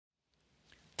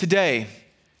Today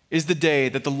is the day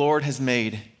that the Lord has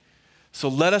made. So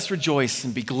let us rejoice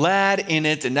and be glad in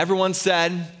it. And everyone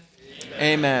said,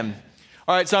 Amen.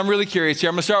 All right, so I'm really curious here.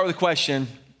 I'm going to start with a question.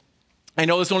 I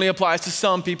know this only applies to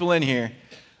some people in here,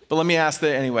 but let me ask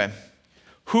that anyway.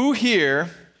 Who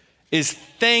here is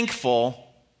thankful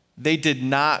they did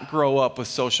not grow up with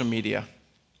social media?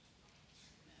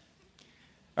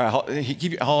 All right,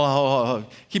 keep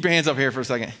your hands up here for a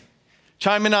second.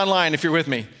 Chime in online if you're with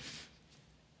me.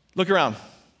 Look around.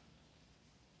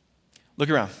 Look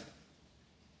around.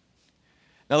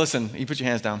 Now listen, you put your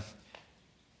hands down.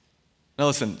 Now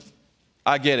listen,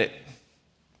 I get it.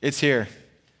 It's here.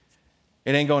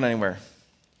 It ain't going anywhere.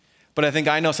 But I think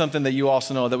I know something that you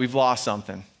also know, that we've lost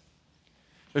something.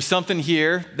 There's something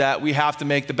here that we have to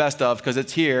make the best of because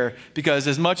it's here. Because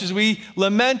as much as we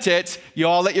lament it, you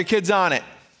all let your kids on it.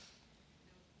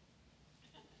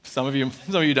 Some of you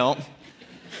don't.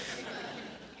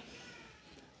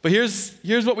 But here's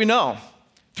what we know.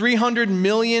 300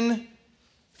 million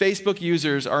Facebook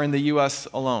users are in the US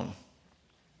alone.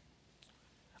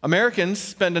 Americans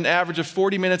spend an average of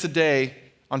 40 minutes a day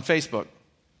on Facebook.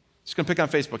 Just going to pick on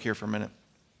Facebook here for a minute.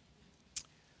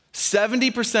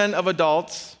 70% of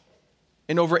adults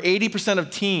and over 80%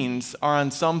 of teens are on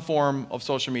some form of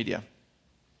social media.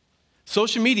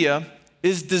 Social media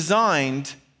is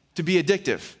designed to be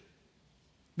addictive.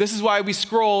 This is why we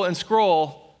scroll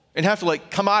and have to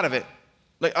come out of it.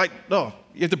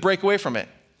 You have to break away from it.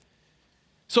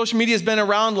 Social media has been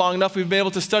around long enough, we've been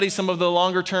able to study some of the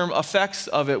longer term effects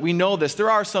of it. We know this.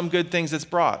 There are some good things it's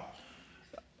brought.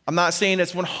 I'm not saying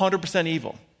it's 100%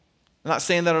 evil. I'm not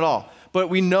saying that at all. But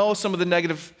we know some of the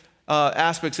negative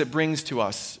aspects it brings to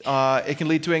us. It can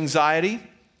lead to anxiety,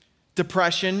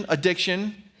 depression,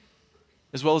 addiction,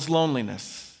 as well as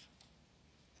loneliness.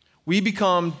 We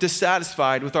become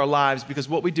dissatisfied with our lives because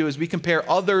what we do is we compare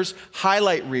other people's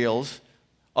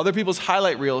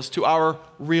highlight reels to our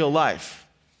real life.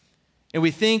 And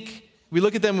we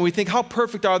look at them and we think, how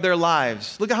perfect are their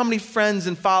lives? Look at how many friends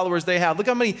and followers they have. Look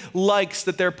how many likes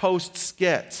that their posts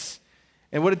get.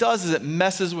 And what it does is it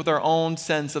messes with our own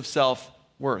sense of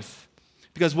self-worth.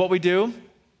 Because what we do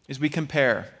is we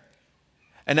compare.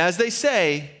 And as they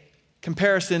say,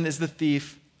 comparison is the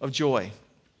thief of joy.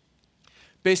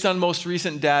 Based on most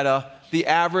recent data, the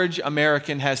average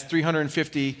American has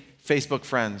 350 Facebook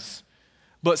friends.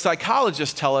 But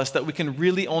psychologists tell us that we can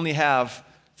really only have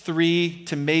 3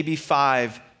 to maybe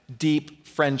 5 deep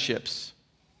friendships.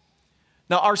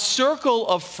 Now, our circle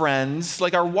of friends,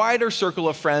 like our wider circle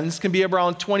of friends, can be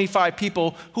around 25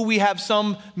 people who we have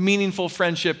some meaningful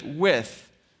friendship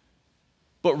with.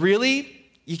 But really,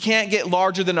 you can't get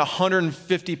larger than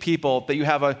 150 people that you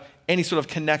have any sort of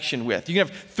connection with. You can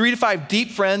have 3 to 5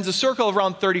 deep friends, a circle of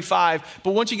around 35,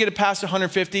 but once you get it past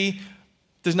 150,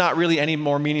 there's not really any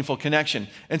more meaningful connection.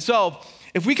 And so,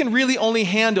 if we can really only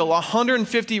handle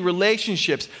 150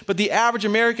 relationships, but the average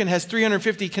American has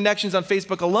 350 connections on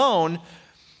Facebook alone,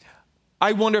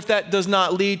 I wonder if that does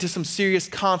not lead to some serious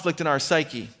conflict in our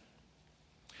psyche.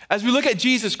 As we look at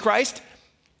Jesus Christ,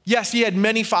 yes, he had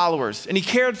many followers, and he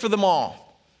cared for them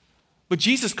all. But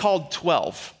Jesus called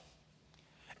 12.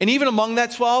 And even among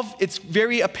that 12, it's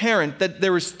very apparent that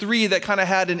there was 3 that kind of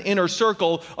had an inner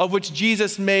circle of which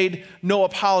Jesus made no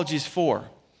apologies for.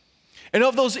 And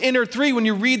of those inner 3, when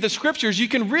you read the scriptures, you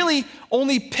can really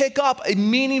only pick up a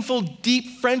meaningful,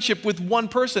 deep friendship with one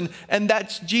person, and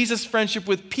that's Jesus' friendship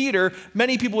with Peter.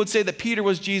 Many people would say that Peter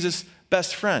was Jesus'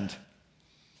 best friend.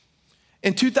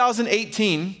 In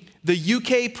 2018, the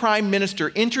UK Prime Minister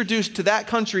introduced to that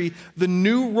country the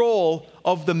new role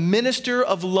of the Minister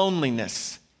of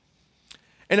Loneliness.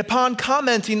 And upon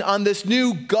commenting on this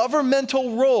new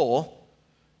governmental role,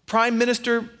 Prime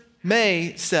Minister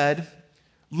May said,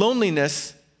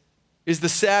 "Loneliness is the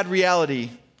sad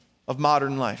reality of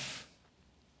modern life."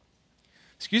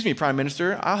 Excuse me, Prime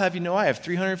Minister, I'll have you know I have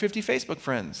 350 Facebook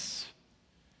friends.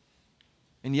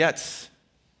 And yet,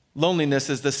 loneliness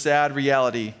is the sad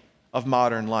reality of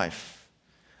modern life.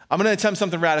 I'm going to attempt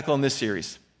something radical in this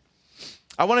series.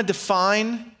 I want to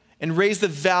define and raise the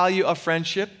value of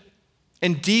friendship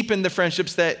and deepen the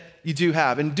friendships that you do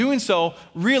have. In doing so,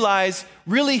 realize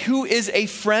really who is a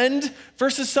friend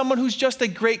versus someone who's just a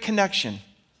great connection.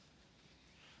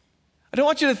 I don't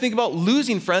want you to think about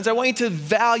losing friends. I want you to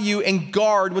value and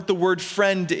guard what the word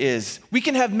friend is. We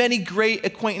can have many great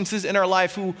acquaintances in our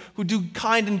life who do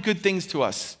kind and good things to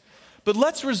us. But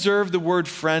let's reserve the word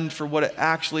friend for what it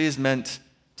actually is meant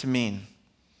to mean.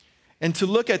 And to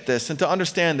look at this and to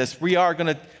understand this, we are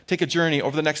going to take a journey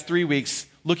over the next 3 weeks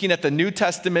looking at the New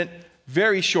Testament,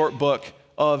 very short book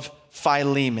of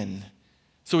Philemon.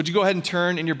 So would you go ahead and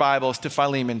turn in your Bibles to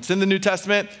Philemon? It's in the New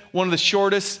Testament, one of the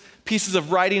shortest pieces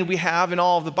of writing we have in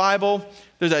all of the Bible.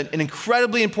 There's an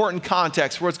incredibly important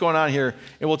context for what's going on here,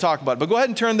 and we'll talk about it. But go ahead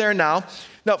and turn there now.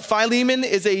 Now, Philemon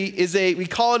is a we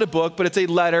call it a book, but it's a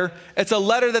letter. It's a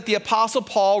letter that the Apostle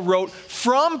Paul wrote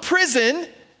from prison.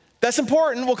 That's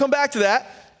important. We'll come back to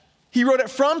that. He wrote it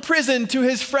from prison to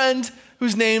his friend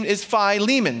whose name is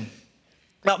Philemon.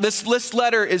 Now, this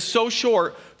letter is so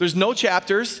short, there's no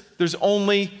chapters, there's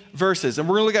only verses. And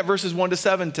we're going to look at verses 1 to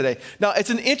 7 today. Now, it's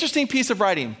an interesting piece of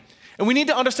writing, and we need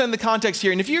to understand the context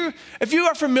here. And if you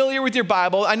are familiar with your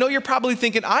Bible, I know you're probably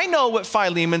thinking, I know what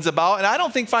Philemon's about, and I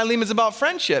don't think Philemon's about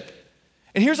friendship.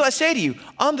 And here's what I say to you.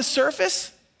 On the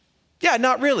surface, yeah,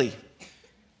 not really.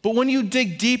 But when you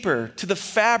dig deeper to the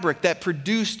fabric that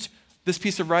produced this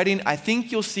piece of writing, I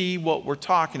think you'll see what we're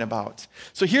talking about.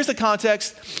 So here's the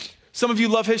context. Some of you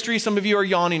love history, some of you are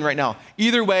yawning right now.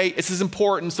 Either way, this is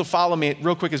important, so follow me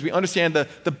real quick as we understand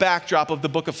the backdrop of the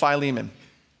book of Philemon.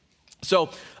 So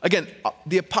again,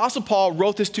 the Apostle Paul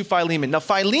wrote this to Philemon. Now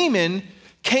Philemon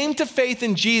came to faith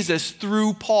in Jesus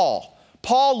through Paul.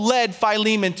 Paul led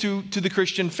Philemon to the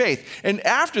Christian faith. And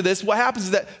after this, what happens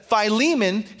is that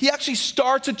Philemon, he actually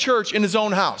starts a church in his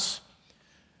own house.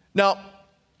 Now,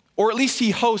 or at least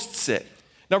he hosts it.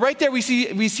 Now, right there, we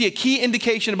see a key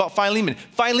indication about Philemon.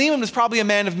 Philemon was probably a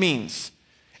man of means.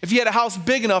 If he had a house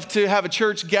big enough to have a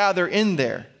church gather in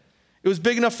there, it was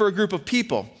big enough for a group of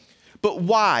people. But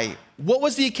why? What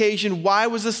was the occasion? Why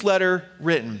was this letter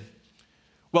written?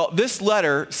 Well, this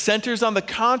letter centers on the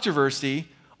controversy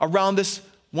around this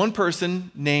one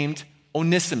person named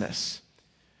Onesimus.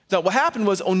 Now, what happened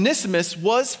was Onesimus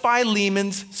was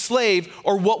Philemon's slave,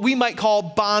 or what we might call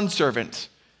bondservant.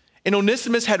 And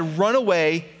Onesimus had run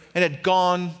away and had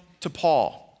gone to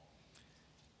Paul.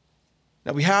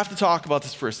 Now, we have to talk about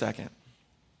this for a second.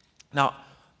 Now,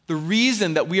 the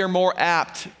reason that we are more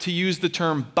apt to use the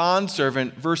term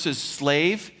bondservant versus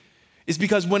slave is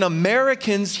because when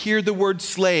Americans hear the word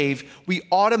slave, we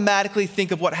automatically think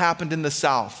of what happened in the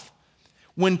South.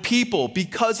 When people,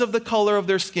 because of the color of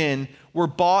their skin, were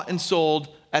bought and sold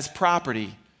as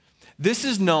property. This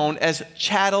is known as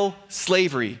chattel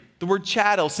slavery. The word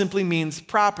chattel simply means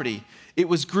property. It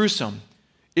was gruesome.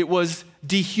 It was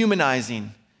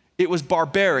dehumanizing. It was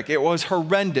barbaric. It was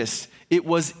horrendous. It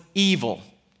was evil.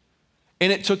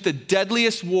 And it took the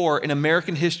deadliest war in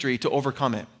American history to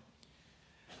overcome it.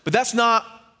 But that's not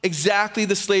exactly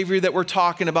the slavery that we're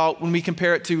talking about when we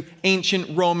compare it to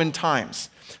ancient Roman times.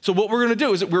 So what we're going to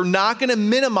do is that we're not going to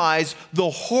minimize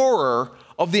the horror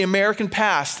of the American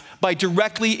past by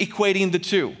directly equating the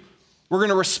two. We're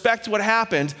going to respect what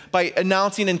happened by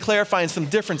announcing and clarifying some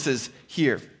differences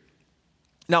here.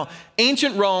 Now,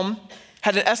 ancient Rome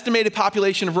had an estimated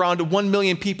population of around 1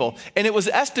 million people, and it was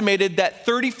estimated that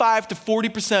 35 to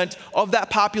 40% of that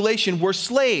population were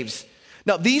slaves.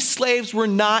 Now, these slaves were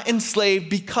not enslaved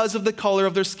because of the color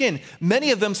of their skin.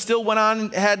 Many of them still went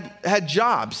on and had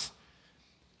jobs.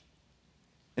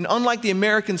 And unlike the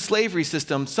American slavery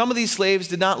system, some of these slaves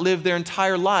did not live their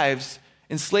entire lives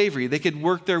in slavery. They could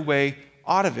work their way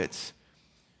out of it.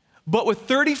 But with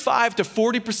 35 to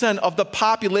 40% of the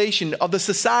population of the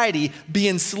society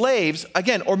being slaves,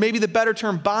 again, or maybe the better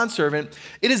term bondservant,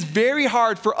 it is very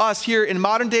hard for us here in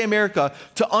modern day America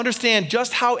to understand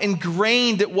just how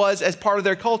ingrained it was as part of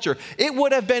their culture. It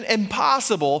would have been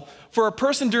impossible for a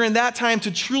person during that time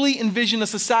to truly envision a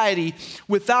society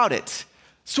without it.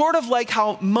 Sort of like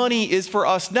how money is for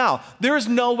us now. There is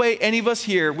no way any of us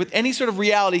here with any sort of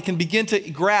reality can begin to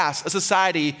grasp a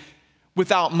society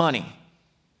without money.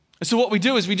 And so what we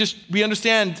do is we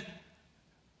understand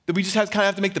that we just kind of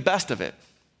have to make the best of it.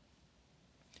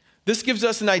 This gives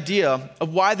us an idea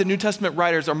of why the New Testament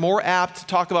writers are more apt to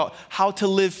talk about how to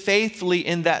live faithfully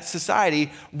in that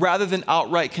society rather than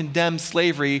outright condemn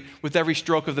slavery with every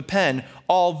stroke of the pen.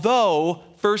 Although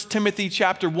 1 Timothy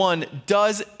chapter 1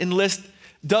 does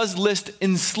list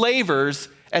enslavers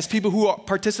as people who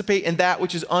participate in that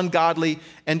which is ungodly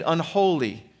and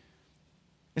unholy.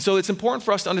 And so it's important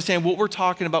for us to understand what we're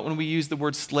talking about when we use the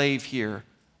word slave here,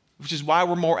 which is why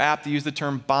we're more apt to use the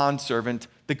term bondservant.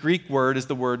 The Greek word is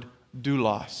the word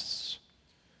doulos.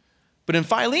 But in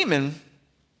Philemon,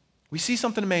 we see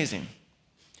something amazing.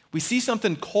 We see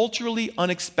something culturally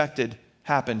unexpected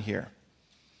happen here.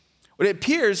 What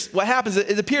appears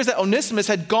that Onesimus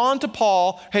had gone to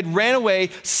Paul, had ran away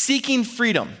seeking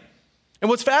freedom. And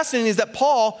what's fascinating is that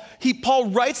Paul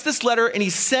writes this letter and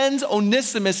he sends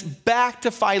Onesimus back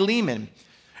to Philemon.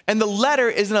 And the letter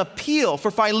is an appeal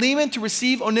for Philemon to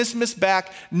receive Onesimus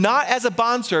back, not as a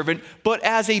bondservant, but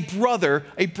as a brother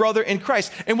in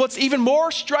Christ. And what's even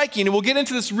more striking, and we'll get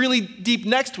into this really deep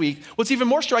next week, what's even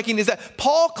more striking is that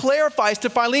Paul clarifies to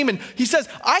Philemon, he says,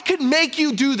 I could make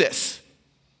you do this.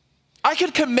 I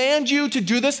could command you to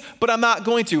do this, but I'm not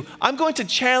going to. I'm going to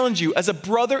challenge you as a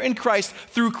brother in Christ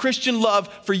through Christian love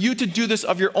for you to do this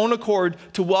of your own accord,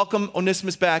 to welcome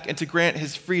Onesimus back and to grant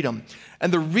his freedom.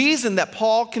 And the reason that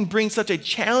Paul can bring such a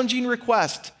challenging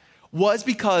request was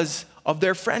because of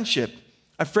their friendship,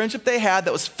 a friendship they had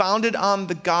that was founded on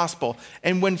the gospel.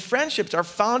 And when friendships are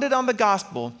founded on the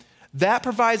gospel, that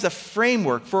provides a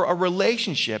framework for a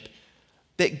relationship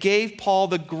that gave Paul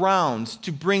the grounds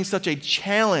to bring such a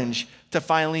challenge to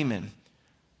Philemon.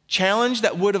 Challenge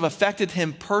that would have affected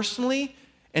him personally,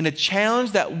 and a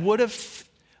challenge that would have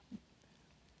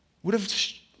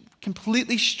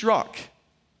completely struck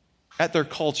at their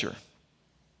culture.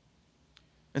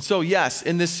 And so, yes,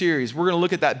 in this series, we're going to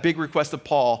look at that big request of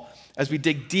Paul as we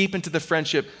dig deep into the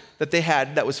friendship that they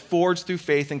had that was forged through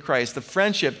faith in Christ, the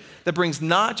friendship that brings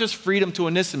not just freedom to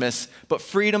Onesimus, but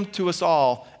freedom to us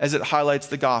all as it highlights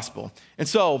the gospel. And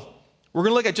so we're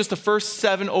going to look at just the first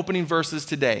 7 opening verses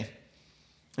today.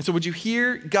 And so would you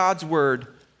hear God's word,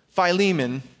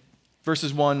 Philemon,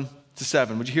 verses 1 to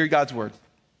 7. Would you hear God's word?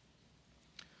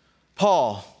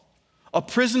 Paul, a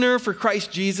prisoner for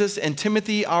Christ Jesus, and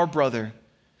Timothy, our brother,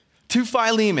 to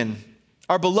Philemon,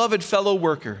 our beloved fellow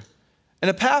worker, and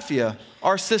Epaphia,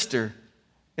 our sister,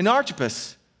 and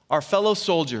Archippus, our fellow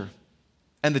soldier,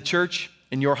 and the church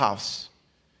in your house.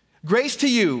 Grace to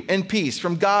you and peace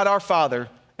from God our Father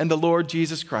and the Lord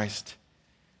Jesus Christ.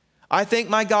 I thank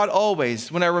my God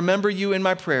always when I remember you in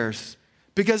my prayers,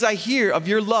 because I hear of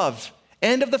your love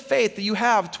and of the faith that you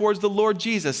have towards the Lord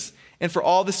Jesus and for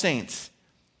all the saints.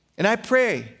 And I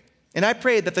pray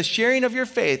that the sharing of your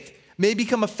faith may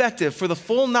become effective for the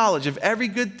full knowledge of every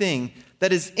good thing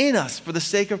that is in us for the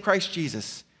sake of Christ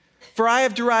Jesus. For I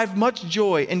have derived much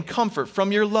joy and comfort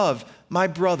from your love, my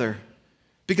brother,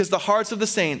 because the hearts of the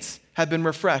saints have been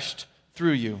refreshed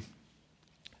through you.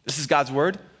 This is God's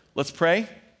word. Let's pray,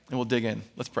 and we'll dig in.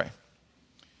 Let's pray.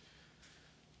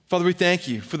 Father, we thank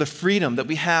you for the freedom that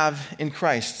we have in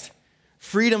Christ,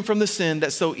 freedom from the sin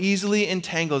that so easily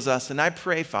entangles us. And I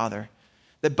pray, Father,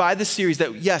 that by this series,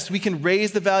 that yes, we can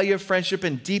raise the value of friendship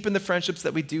and deepen the friendships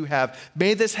that we do have.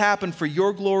 May this happen for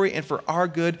your glory and for our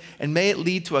good, and may it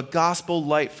lead to a gospel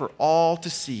light for all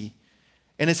to see.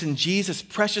 And it's in Jesus'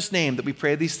 precious name that we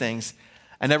pray these things.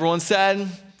 And everyone said,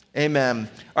 amen.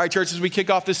 All right, church, as we kick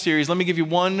off this series, let me give you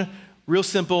one real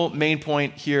simple main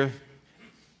point here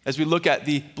as we look at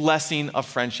the blessing of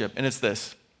friendship. And it's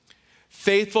this: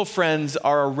 faithful friends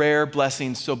are a rare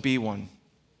blessing, so be one.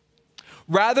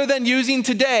 Rather than using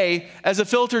today as a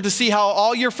filter to see how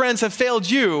all your friends have failed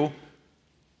you,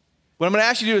 what I'm going to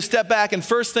ask you to do is step back and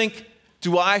first think,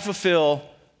 am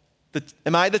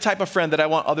I the type of friend that I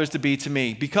want others to be to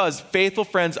me? Because faithful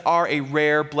friends are a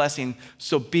rare blessing,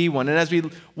 so be one. And as we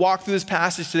walk through this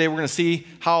passage today, we're going to see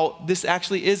how this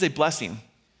actually is a blessing.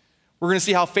 We're going to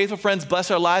see how faithful friends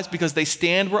bless our lives because they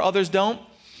stand where others don't,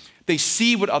 they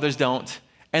see what others don't,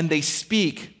 and they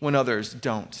speak when others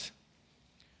don't.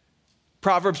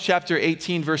 Proverbs chapter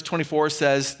 18, verse 24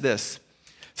 says this.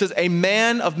 It says, a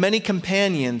man of many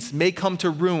companions may come to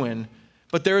ruin,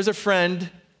 but there is a friend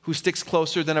who sticks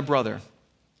closer than a brother.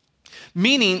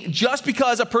 Meaning, just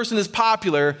because a person is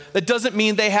popular, that doesn't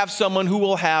mean they have someone who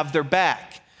will have their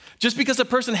back. Just because a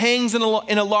person hangs in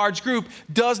a large group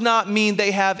does not mean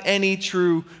they have any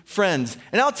true friends.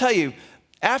 And I'll tell you,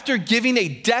 after giving a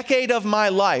decade of my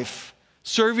life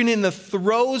serving in the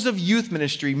throes of youth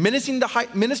ministry, ministering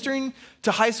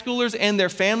to high schoolers and their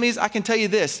families, I can tell you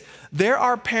this: there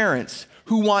are parents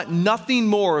who want nothing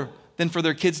more than for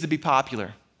their kids to be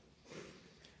popular.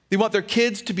 They want their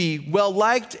kids to be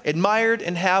well-liked, admired,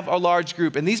 and have a large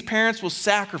group. And these parents will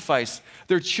sacrifice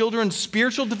their children's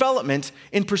spiritual development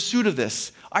in pursuit of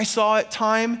this. I saw it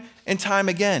time and time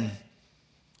again.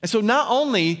 And so not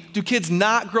only do kids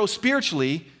not grow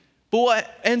spiritually, but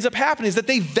what ends up happening is that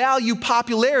they value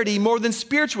popularity more than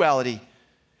spirituality.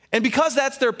 And because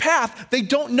that's their path, they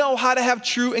don't know how to have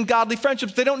true and godly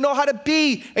friendships. They don't know how to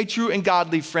be a true and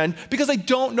godly friend because they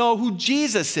don't know who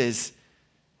Jesus is.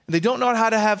 And they don't know how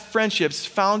to have friendships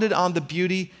founded on the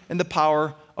beauty and the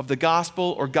power of the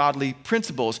gospel or godly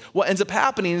principles. What ends up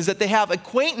happening is that they have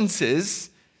acquaintances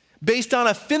based on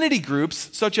affinity groups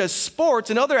such as sports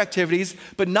and other activities,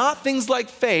 but not things like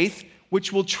faith,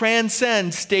 which will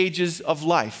transcend stages of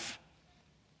life.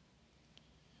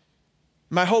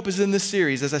 My hope is in this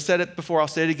series, as I said it before, I'll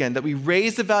say it again, that we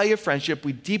raise the value of friendship,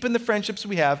 we deepen the friendships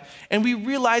we have, and we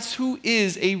realize who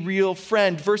is a real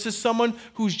friend versus someone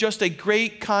who's just a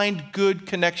great, kind, good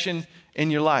connection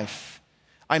in your life.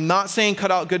 I'm not saying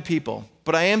cut out good people,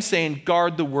 but I am saying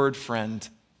guard the word friend.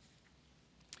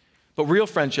 But real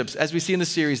friendships, as we see in the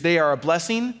series, they are a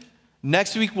blessing.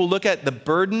 Next week, we'll look at the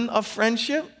burden of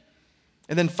friendship.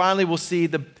 And then finally, we'll see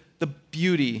the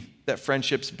beauty that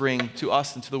friendships bring to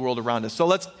us and to the world around us. So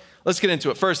let's get into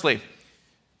it. Firstly,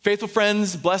 faithful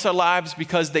friends bless our lives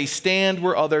because they stand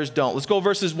where others don't. Let's go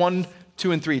verses 1,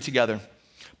 2, and 3 together.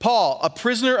 Paul, a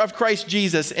prisoner of Christ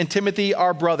Jesus, and Timothy,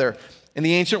 our brother. In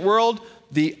the ancient world,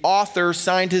 the author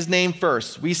signed his name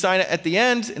first. We sign it at the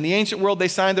end. In the ancient world, they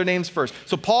signed their names first.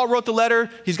 So Paul wrote the letter.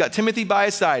 He's got Timothy by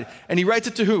his side. And he writes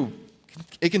it to who?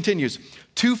 It continues.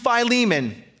 To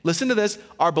Philemon, listen to this,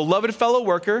 our beloved fellow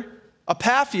worker,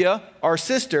 Epaphia, our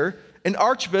sister, and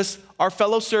Archippus, our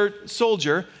fellow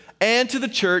soldier, and to the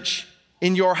church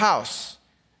in your house.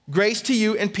 Grace to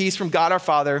you and peace from God our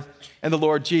Father and the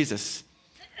Lord Jesus.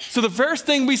 So the first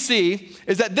thing we see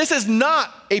is that this is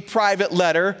not a private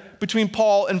letter between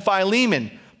Paul and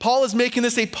Philemon. Paul is making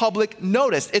this a public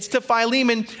notice. It's to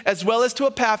Philemon as well as to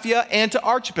Epaphia and to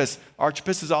Archippus.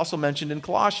 Archippus is also mentioned in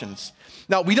Colossians.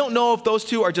 Now, we don't know if those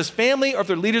two are just family or if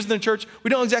they're leaders in the church. We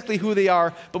don't know exactly who they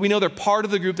are, but we know they're part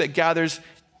of the group that gathers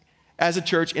as a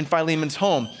church in Philemon's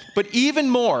home. But even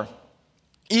more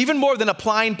than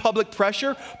applying public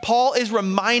pressure, Paul is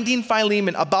reminding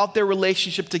Philemon about their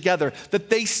relationship together, that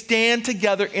they stand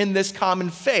together in this common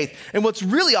faith. And what's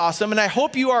really awesome, and I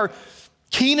hope you are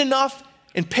keen enough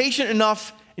and patient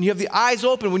enough and you have the eyes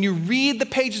open, when you read the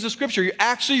pages of Scripture, you're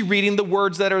actually reading the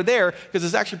words that are there because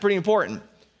it's actually pretty important.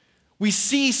 We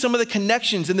see some of the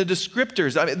connections and the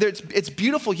descriptors. I mean, it's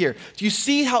beautiful here. Do you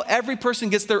see how every person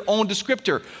gets their own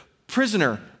descriptor?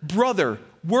 Prisoner, brother,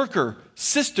 worker,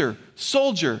 sister,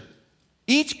 soldier.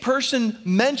 Each person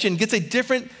mentioned gets a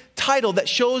different title that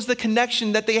shows the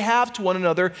connection that they have to one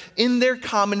another in their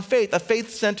common faith, a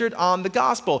faith centered on the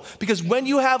gospel. Because when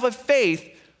you have a faith,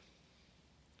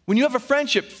 when you have a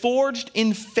friendship forged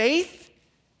in faith,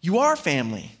 you are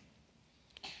family.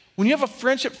 When you have a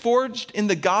friendship forged in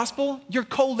the gospel, you're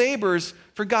co-laborers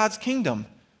for God's kingdom.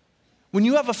 When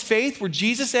you have a faith where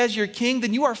Jesus is your king,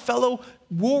 then you are fellow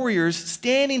warriors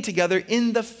standing together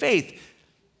in the faith.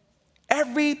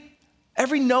 Every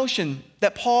notion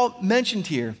that Paul mentioned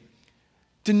here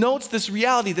denotes this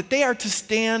reality that they are to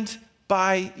stand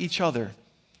by each other.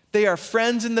 They are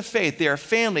friends in the faith. They are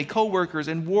family, co-workers,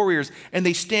 and warriors, and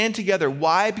they stand together.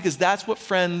 Why? Because that's what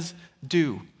friends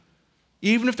do.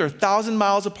 Even if they're 1,000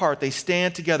 miles apart, they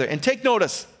stand together. And take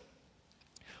notice,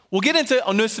 we'll get into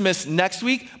Onesimus next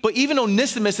week, but even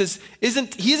Onesimus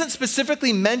isn't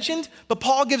specifically mentioned, but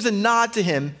Paul gives a nod to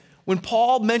him when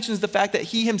Paul mentions the fact that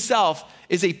he himself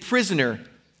is a prisoner,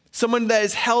 someone that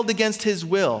is held against his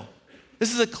will.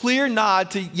 This is a clear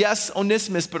nod to, yes,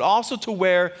 Onesimus, but also to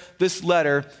where this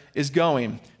letter is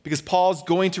going, because Paul's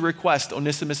going to request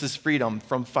Onesimus' freedom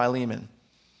from Philemon.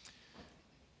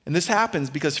 And this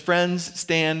happens because friends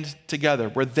stand together.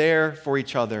 We're there for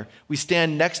each other. We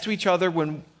stand next to each other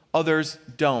when others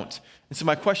don't. And so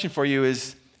my question for you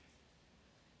is,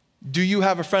 do you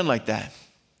have a friend like that?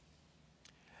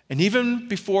 And even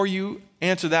before you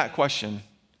answer that question,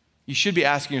 you should be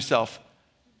asking yourself,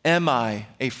 am I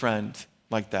a friend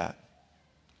like that?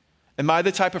 Am I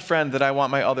the type of friend that I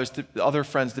want my other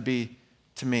friends to be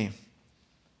to me?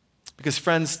 Because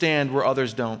friends stand where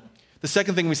others don't. The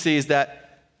second thing we see is that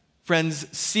friends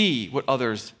see what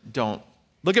others don't.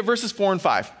 Look at verses 4 and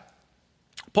 5.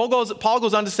 Paul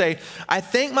goes on to say, I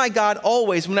thank my God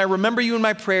always when I remember you in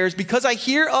my prayers because I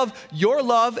hear of your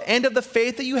love and of the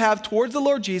faith that you have towards the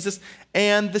Lord Jesus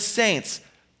and the saints.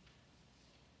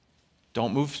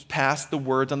 Don't move past the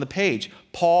words on the page.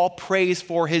 Paul prays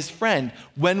for his friend.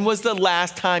 When was the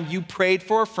last time you prayed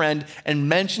for a friend and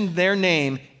mentioned their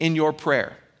name in your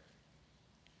prayer?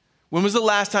 When was the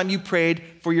last time you prayed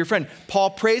for your friend? Paul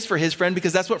prays for his friend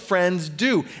because that's what friends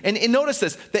do. And notice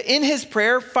this, that in his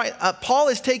prayer, Paul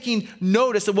is taking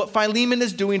notice of what Philemon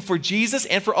is doing for Jesus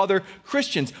and for other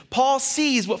Christians. Paul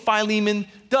sees what Philemon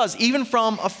does, even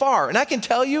from afar. And I can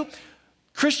tell you,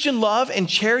 Christian love and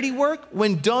charity work,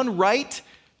 when done right,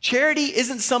 charity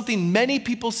isn't something many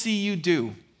people see you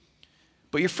do,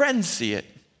 but your friends see it,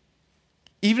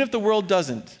 even if the world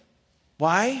doesn't.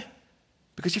 Why?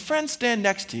 Because your friends stand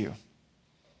next to you.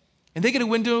 And they get a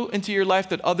window into your life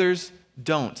that others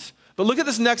don't. But look at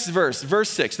this next verse, verse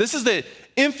 6. This is the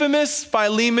infamous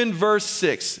Philemon, verse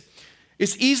 6.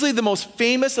 It's easily the most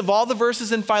famous of all the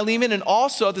verses in Philemon, and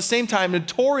also at the same time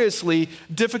notoriously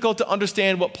difficult to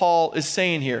understand what Paul is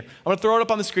saying here. I'm going to throw it up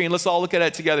on the screen. Let's all look at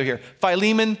it together here.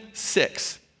 Philemon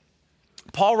 6.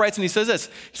 Paul writes and he says this.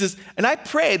 He says, "And I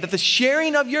pray that the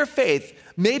sharing of your faith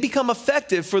may become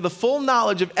effective for the full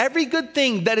knowledge of every good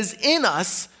thing that is in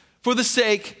us for the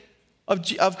sake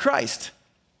of Christ."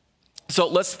 So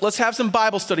let's have some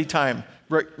Bible study time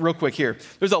real quick here.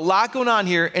 There's a lot going on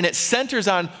here, and it centers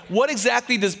on what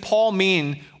exactly does Paul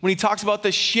mean when he talks about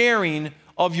the sharing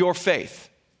of your faith.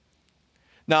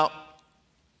 Now,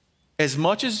 as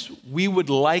much as we would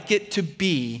like it to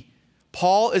be,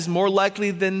 Paul is more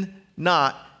likely than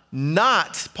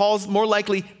Paul's more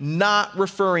likely not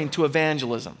referring to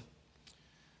evangelism.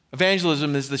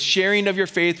 Evangelism is the sharing of your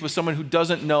faith with someone who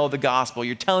doesn't know the gospel.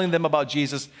 You're telling them about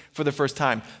Jesus for the first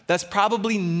time. That's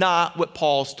probably not what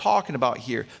Paul's talking about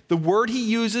here. The word he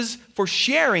uses for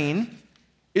sharing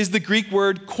is the Greek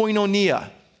word koinonia,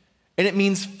 and it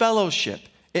means fellowship.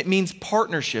 It means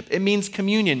partnership. It means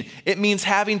communion. It means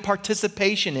having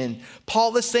participation in.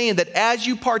 Paul is saying that as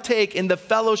you partake in the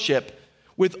fellowship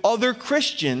with other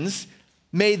Christians,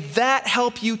 may that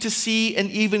help you to see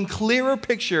an even clearer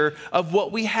picture of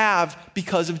what we have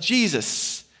because of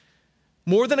Jesus.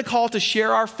 More than a call to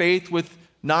share our faith with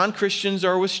non-Christians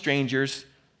or with strangers,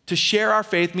 to share our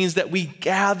faith means that we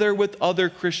gather with other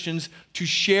Christians to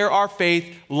share our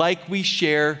faith like we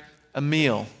share a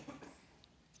meal.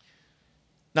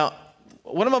 Now,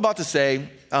 what I'm about to say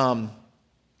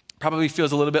probably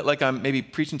feels a little bit like I'm maybe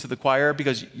preaching to the choir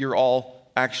because you're all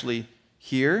actually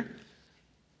here.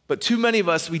 But too many of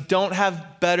us, we don't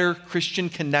have better Christian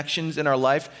connections in our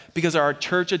life because our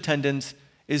church attendance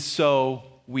is so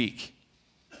weak.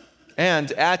 And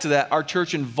to add to that, our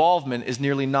church involvement is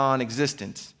nearly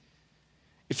non-existent.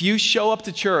 If you show up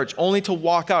to church only to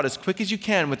walk out as quick as you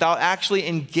can without actually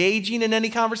engaging in any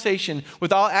conversation,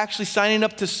 without actually signing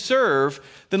up to serve,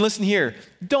 then listen here,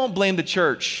 don't blame the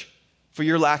church for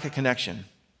your lack of connection.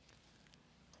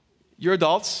 You're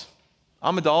adults,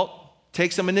 I'm adult,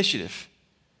 take some initiative.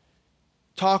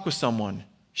 Talk with someone,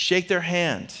 shake their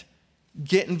hand,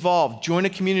 get involved, join a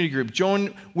community group,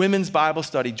 join women's Bible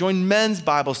study, join men's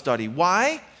Bible study.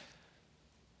 Why?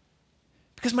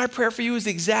 Because my prayer for you is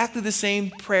exactly the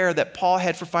same prayer that Paul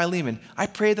had for Philemon. I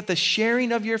pray that the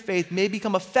sharing of your faith may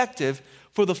become effective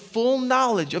for the full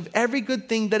knowledge of every good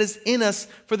thing that is in us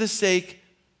for the sake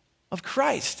of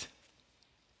Christ.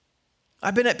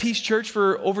 I've been at Peace Church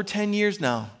for over 10 years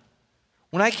now.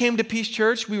 When I came to Peace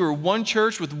Church, we were one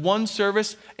church with one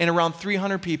service and around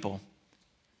 300 people.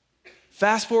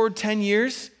 Fast forward 10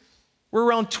 years, we're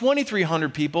around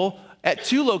 2,300 people at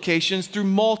 2 locations through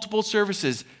multiple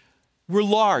services. We're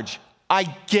large. I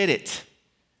get it.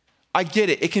 I get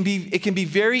it. It can be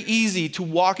very easy to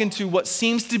walk into what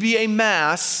seems to be a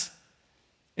mass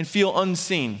and feel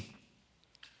unseen.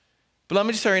 But let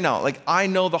me just tell you right now, I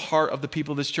know the heart of the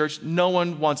people of this church. No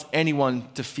one wants anyone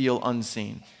to feel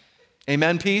unseen.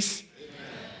 Amen, peace?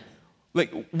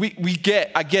 Amen.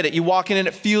 I get it. You walk in and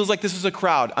it feels like this is a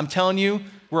crowd. I'm telling you,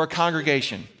 we're a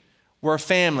congregation. We're a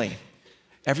family.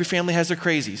 Every family has their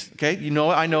crazies, okay? You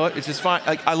know it, I know it. It's just fine.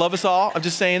 I love us all. I'm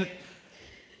just saying.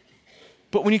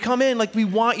 But when you come in, we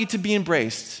want you to be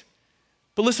embraced.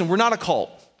 But listen, we're not a cult.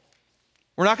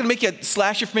 We're not going to make you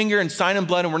slash your finger and sign in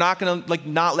blood, and we're not going to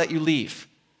not let you leave.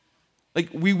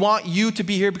 We want you to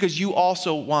be here because you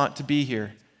also want to be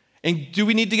here. And do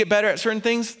we need to get better at certain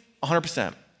things?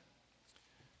 100%.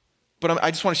 But I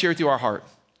just want to share with you our heart.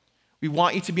 We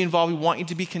want you to be involved. We want you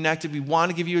to be connected. We want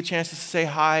to give you a chance to say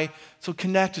hi. So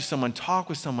connect with someone. Talk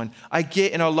with someone. I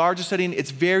get in our larger setting,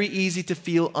 it's very easy to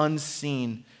feel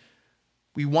unseen.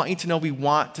 We want you to know we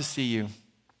want to see you.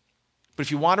 But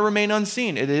if you want to remain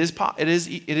unseen, it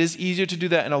is easier to do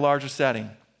that in a larger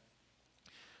setting.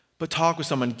 But talk with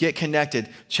someone, get connected.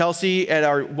 Chelsea at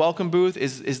our welcome booth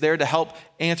is there to help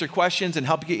answer questions and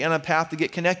help you get on a path to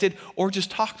get connected, or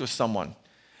just talk with someone.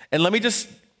 And let me just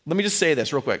say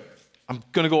this real quick. I'm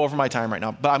going to go over my time right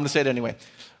now, but I'm going to say it anyway.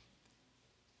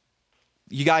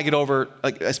 You got to get over,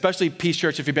 especially Peace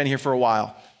Church if you've been here for a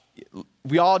while.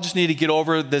 We all just need to get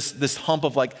over this hump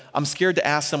of I'm scared to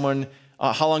ask someone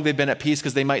how long they've been at Peace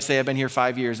because they might say I've been here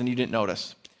 5 years and you didn't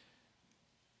notice.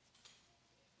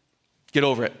 Get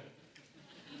over it.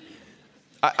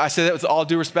 I say that with all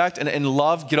due respect and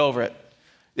love, get over it.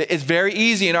 It's very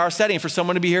easy in our setting for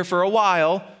someone to be here for a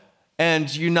while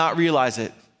and you not realize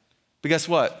it. But guess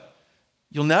what?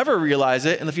 You'll never realize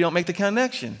it if you don't make the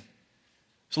connection.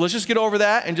 So let's just get over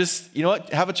that and just,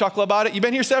 have a chuckle about it. You've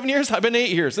been here 7 years? I've been 8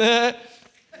 years.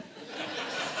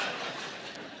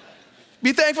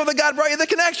 Be thankful that God brought you the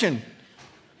connection.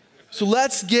 So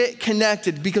let's get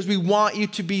connected because we want you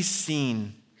to be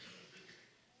seen.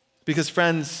 Because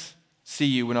friends see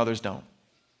you when others don't.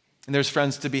 And there's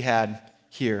friends to be had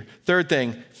here. Third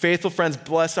thing, faithful friends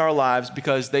bless our lives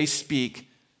because they speak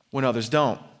when others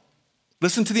don't.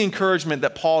 Listen to the encouragement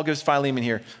that Paul gives Philemon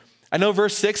here. I know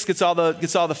verse 6 gets all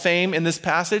the fame in this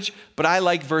passage, but I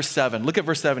like verse 7. Look at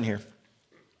verse 7 here.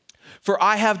 For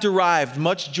I have derived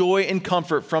much joy and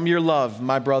comfort from your love,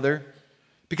 my brother,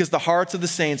 because the hearts of the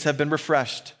saints have been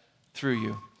refreshed through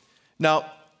you.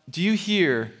 Now, do you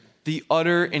hear the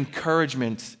utter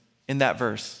encouragement in that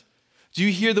verse? Do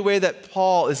you hear the way that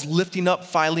Paul is lifting up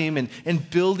Philemon and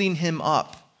building him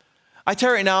up? I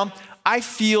tell you right now, I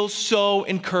feel so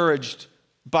encouraged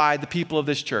by the people of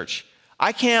this church.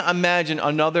 I can't imagine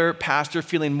another pastor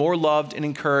feeling more loved and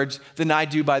encouraged than I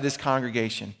do by this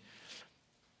congregation.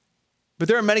 But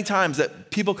there are many times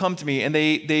that people come to me and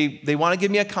they want to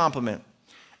give me a compliment.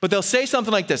 But they'll say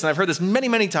something like this, and I've heard this many,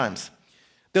 many times.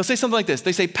 They'll say something like this.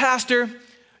 They say, Pastor,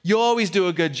 you always do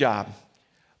a good job.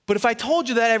 But if I told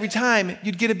you that every time,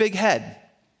 you'd get a big head.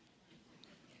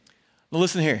 Now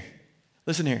listen here.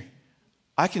 Listen here.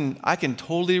 I can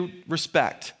totally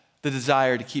respect the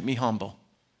desire to keep me humble.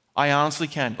 I honestly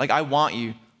can. Like, I want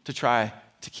you to try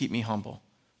to keep me humble.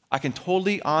 I can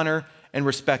totally honor and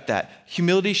respect that.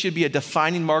 Humility should be a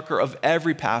defining marker of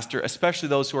every pastor, especially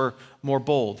those who are more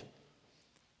bold.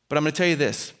 But I'm going to tell you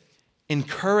this.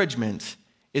 Encouragement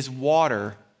is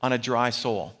water on a dry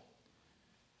soul.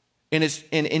 And it's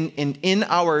in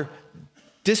our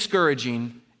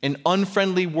discouraging and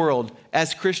unfriendly world,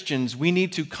 as Christians, we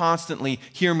need to constantly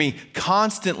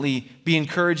be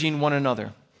encouraging one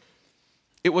another.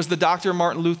 It was the Dr.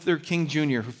 Martin Luther King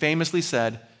Jr. who famously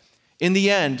said, in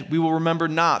the end, we will remember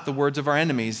not the words of our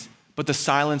enemies, but the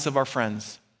silence of our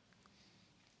friends.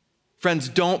 Friends,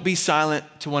 don't be silent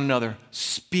to one another.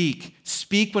 Speak.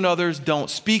 Speak when others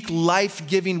don't. Speak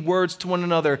life-giving words to one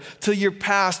another, to your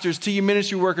pastors, to your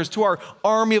ministry workers, to our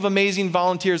army of amazing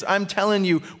volunteers. I'm telling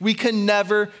you, we can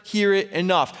never hear it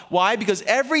enough. Why? Because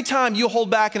every time you hold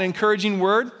back an encouraging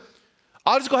word,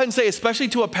 I'll just go ahead and say, especially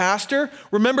to a pastor,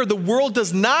 remember the world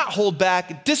does not hold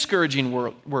back discouraging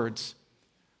words.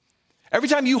 Every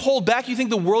time you hold back, you think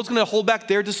the world's going to hold back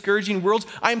their discouraging words.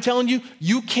 I'm telling you,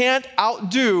 you can't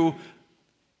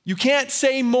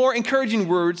say more encouraging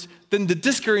words than the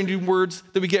discouraging words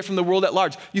that we get from the world at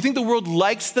large. You think the world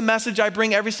likes the message I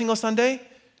bring every single Sunday?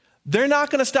 They're not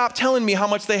going to stop telling me how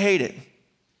much they hate it.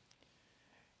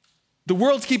 The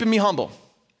world's keeping me humble.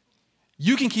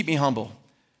 You can keep me humble.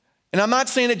 And I'm not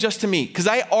saying it just to me, because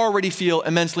I already feel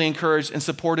immensely encouraged and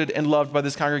supported and loved by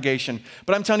this congregation.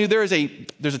 But I'm telling you, there's a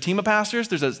team of pastors,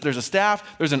 there's a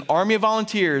staff, there's an army of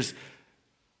volunteers,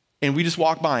 and we just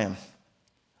walk by them.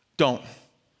 Don't.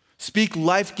 Speak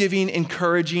life-giving,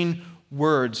 encouraging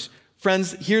words.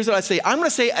 Friends, here's what I say. I'm going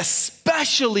to say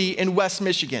especially in West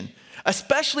Michigan.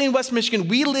 Especially in West Michigan,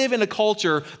 we live in a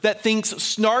culture that thinks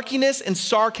snarkiness and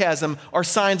sarcasm are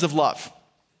signs of love.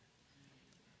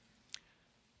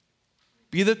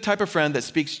 Be the type of friend that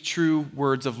speaks true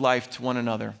words of life to one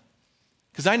another.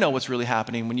 Because I know what's really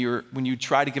happening when you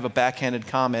try to give a backhanded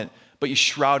comment, but you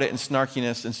shroud it in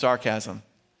snarkiness and sarcasm.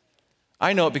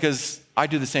 I know it because I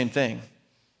do the same thing.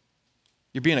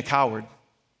 You're being a coward.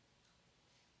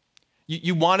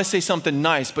 You want to say something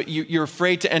nice, but you're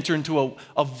afraid to enter into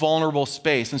a vulnerable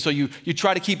space. And so you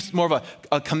try to keep more of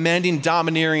a commanding,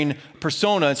 domineering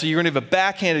persona. And so you're going to give a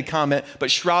backhanded comment, but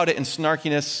shroud it in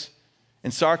snarkiness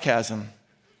and sarcasm.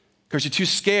 Because you're too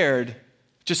scared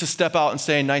just to step out and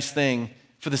say a nice thing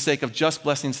for the sake of just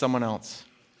blessing someone else.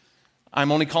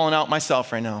 I'm only calling out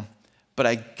myself right now, but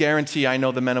I guarantee I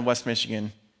know the men of West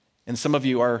Michigan, and some of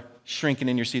you are shrinking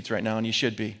in your seats right now, and you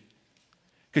should be.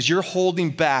 Because you're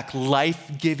holding back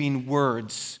life-giving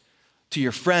words to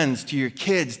your friends, to your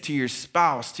kids, to your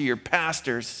spouse, to your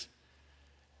pastors,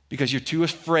 because you're too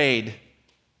afraid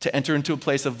to enter into a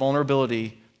place of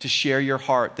vulnerability to share your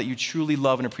heart that you truly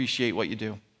love and appreciate what you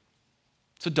do.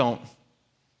 So don't.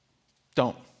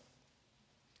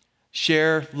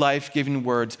 Share life-giving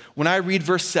words. When I read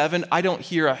verse 7, I don't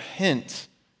hear a hint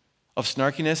of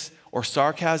snarkiness or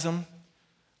sarcasm.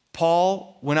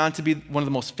 Paul went on to be one of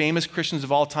the most famous Christians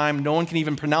of all time. No one can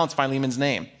even pronounce Philemon's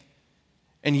name.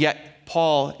 And yet,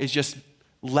 Paul is just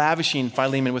lavishing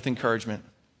Philemon with encouragement.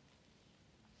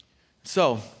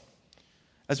 So,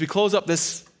 as we close up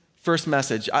this first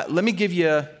message, let me give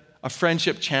you a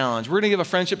friendship challenge. We're going to give a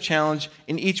friendship challenge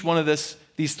in each one of these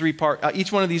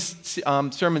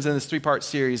sermons in this three-part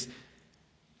series.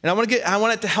 And I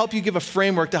want it to help you give a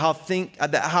framework to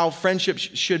how friendship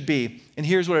should be. And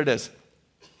here's what it is.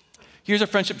 Here's a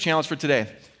friendship challenge for today.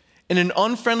 In an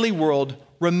unfriendly world,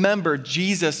 remember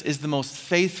Jesus is the most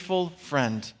faithful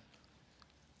friend.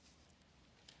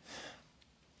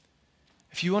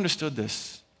 If you understood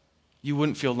this, you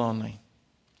wouldn't feel lonely.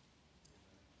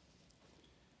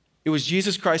 It was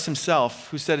Jesus Christ himself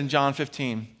who said in John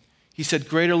 15, he said,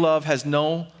 greater love has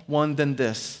no one than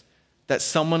this, that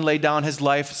someone lay down his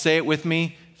life, say it with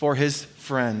me, for his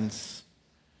friends.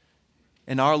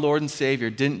 And our Lord and Savior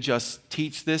didn't just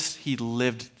teach this, he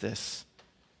lived this.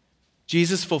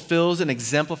 Jesus fulfills and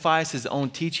exemplifies his own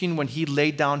teaching when he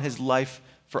laid down his life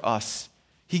for us.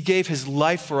 He gave his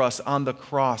life for us on the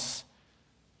cross.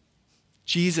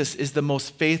 Jesus is the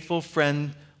most faithful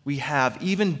friend we have.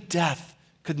 Even death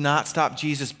could not stop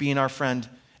Jesus being our friend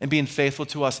and being faithful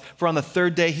to us. For on the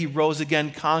third day, he rose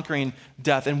again, conquering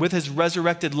death. And with his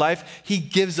resurrected life, he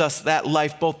gives us that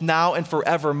life both now and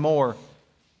forevermore.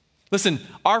 Listen,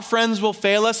 our friends will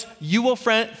fail us. You will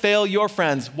fail your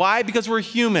friends. Why? Because we're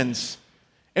humans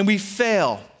and we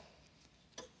fail.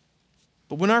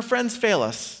 But when our friends fail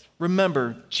us,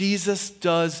 remember, Jesus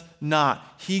does not.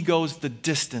 He goes the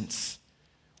distance,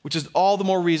 which is all the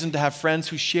more reason to have friends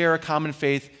who share a common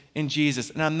faith in Jesus.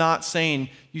 And I'm not saying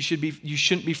you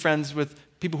shouldn't be friends with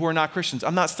people who are not Christians.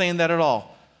 I'm not saying that at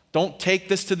all. Don't take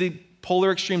this to the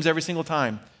polar extremes every single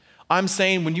time. I'm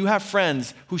saying when you have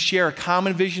friends who share a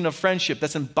common vision of friendship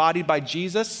that's embodied by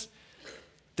Jesus,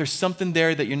 there's something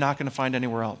there that you're not going to find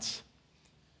anywhere else.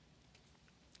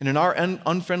 And in our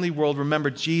unfriendly world, remember,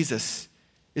 Jesus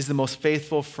is the most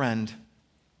faithful friend.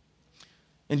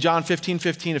 In John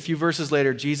 15:15, a few verses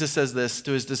later, Jesus says this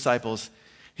to his disciples.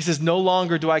 He says, no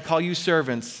longer do I call you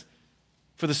servants,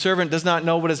 for the servant does not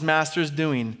know what his master is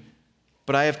doing,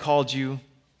 but I have called you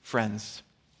friends.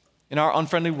 In our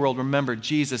unfriendly world, remember,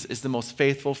 Jesus is the most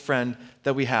faithful friend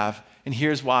that we have. And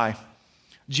here's why.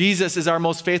 Jesus is our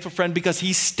most faithful friend because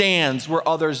he stands where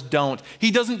others don't. He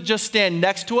doesn't just stand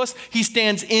next to us, he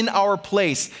stands in our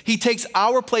place. He takes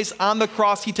our place on the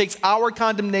cross. He takes our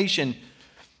condemnation.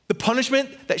 The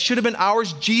punishment that should have been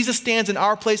ours, Jesus stands in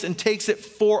our place and takes it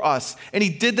for us. And he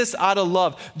did this out of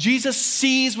love. Jesus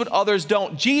sees what others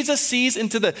don't. Jesus sees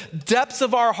into the depths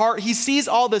of our heart. He sees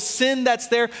all the sin that's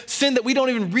there, sin that we don't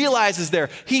even realize is there.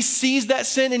 He sees that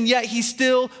sin and yet he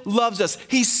still loves us.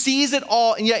 He sees it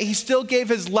all and yet he still gave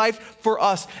his life for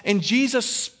us. And Jesus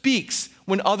speaks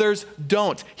when others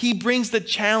don't. He brings the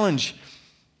challenge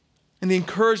and the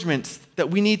encouragement that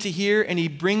we need to hear, and he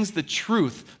brings the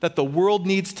truth that the world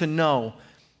needs to know.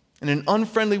 In an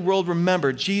unfriendly world,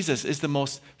 remember, Jesus is the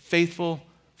most faithful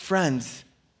friend.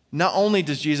 Not only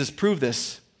does Jesus prove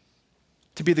this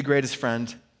to be the greatest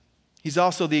friend, he's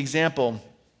also the example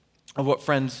of what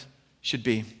friends should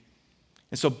be.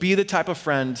 And so be the type of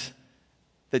friend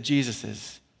that Jesus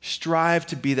is. Strive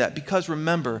to be that, because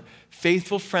remember,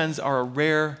 faithful friends are a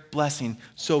rare blessing,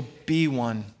 so be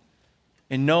one.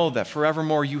 And know that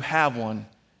forevermore you have one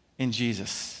in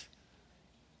Jesus.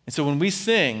 And so when we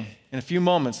sing in a few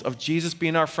moments of Jesus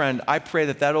being our friend, I pray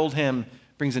that that old hymn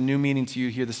brings a new meaning to you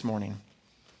here this morning.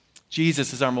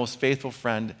 Jesus is our most faithful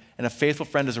friend, and a faithful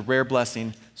friend is a rare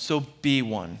blessing, so be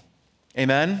one.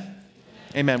 Amen?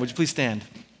 Amen. Would you please stand?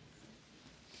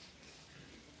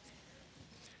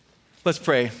 Let's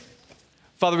pray.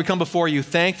 Father, we come before you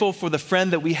thankful for the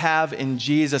friend that we have in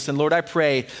Jesus. And Lord, I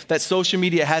pray that social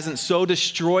media hasn't so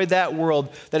destroyed that word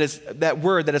that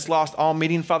it's lost all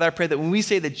meaning. Father, I pray that when we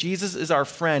say that Jesus is our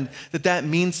friend, that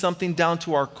means something down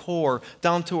to our core,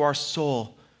 down to our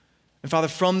soul. And Father,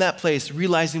 from that place,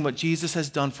 realizing what Jesus has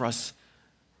done for us,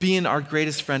 being our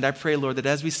greatest friend, I pray, Lord, that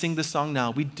as we sing this song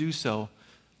now, we do so,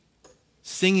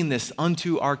 singing this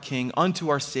unto our King, unto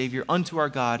our Savior, unto our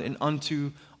God, and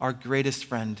unto our greatest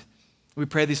friend. We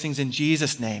pray these things in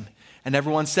Jesus' name. And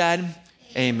everyone said,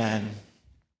 amen.